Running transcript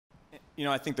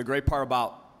I think the great part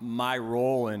about my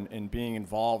role in being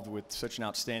involved with such an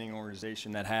outstanding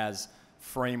organization that has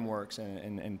frameworks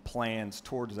and plans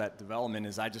towards that development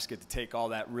is I just get to take all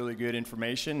that really good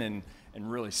information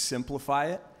and really simplify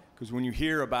it. Because when you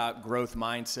hear about growth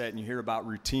mindset and you hear about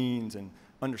routines and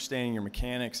understanding your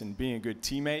mechanics and being a good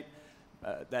teammate,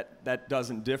 that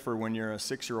doesn't differ when you're a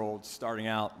 6-year-old starting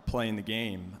out playing the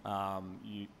game.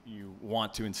 You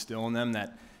want to instill in them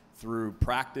that through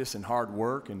practice and hard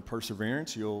work and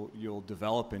perseverance, you'll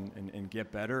develop and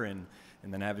get better. And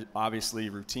then obviously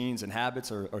routines and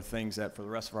habits are things that for the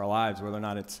rest of our lives, whether or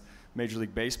not it's Major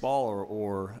League Baseball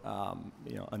or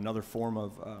another form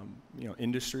of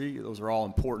industry, those are all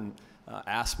important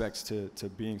aspects to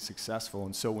being successful.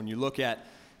 And so when you look at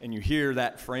and you hear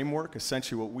that framework,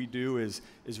 essentially what we do is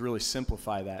really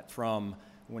simplify that from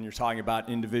when you're talking about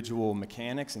individual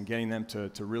mechanics and getting them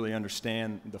to really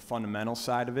understand the fundamental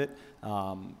side of it.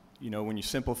 When you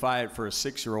simplify it for a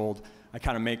 6-year-old, I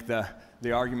kind of make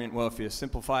the argument, well, if you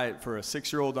simplify it for a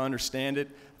 6-year-old to understand it,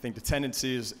 I think the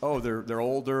tendency is, oh, they're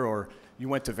older, or you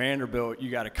went to Vanderbilt,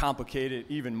 you got to complicate it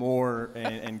even more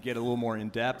and get a little more in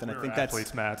depth. And I think that's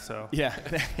athletes, Matt. So yeah,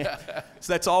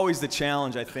 so that's always the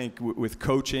challenge. I think with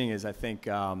coaching is I think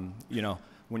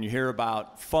when you hear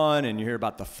about fun and you hear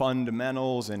about the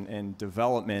fundamentals and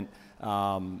development,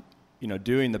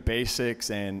 doing the basics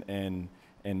and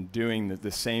doing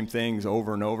the same things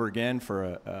over and over again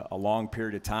for a long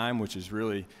period of time, which is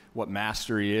really what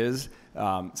mastery is.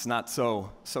 It's not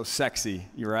so sexy,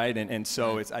 you're right? And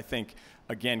so it's, I think,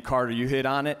 again, Carter, you hit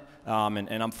on it,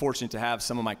 and I'm fortunate to have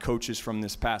some of my coaches from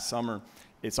this past summer.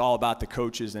 It's all about the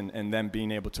coaches and them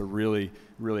being able to really,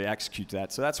 really execute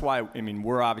that. So that's why,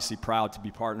 we're obviously proud to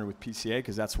be partnered with PCA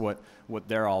because that's what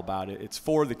they're all about. It's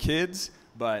for the kids,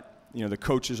 but the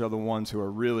coaches are the ones who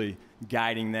are really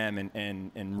guiding them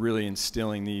and really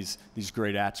instilling these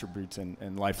great attributes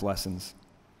and life lessons.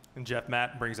 And Jeff,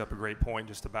 Matt brings up a great point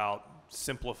just about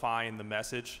simplifying the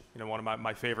message. One of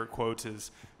my favorite quotes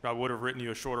is, I would have written you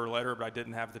a shorter letter, but I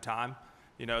didn't have the time.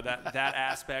 That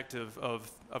aspect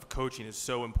of coaching is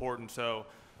so important. So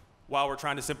while we're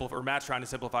trying to simplify, or Matt's trying to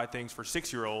simplify things for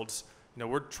 6-year-olds,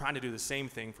 we're trying to do the same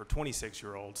thing for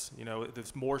 26-year-olds.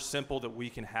 It's more simple that we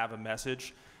can have a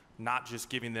message, not just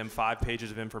giving them 5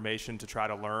 pages of information to try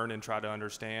to learn and try to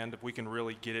understand. If we can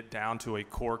really get it down to a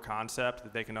core concept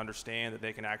that they can understand, that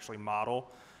they can actually model,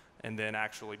 and then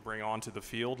actually bring onto the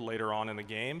field later on in the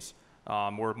games,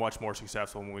 we're much more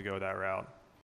successful when we go that route.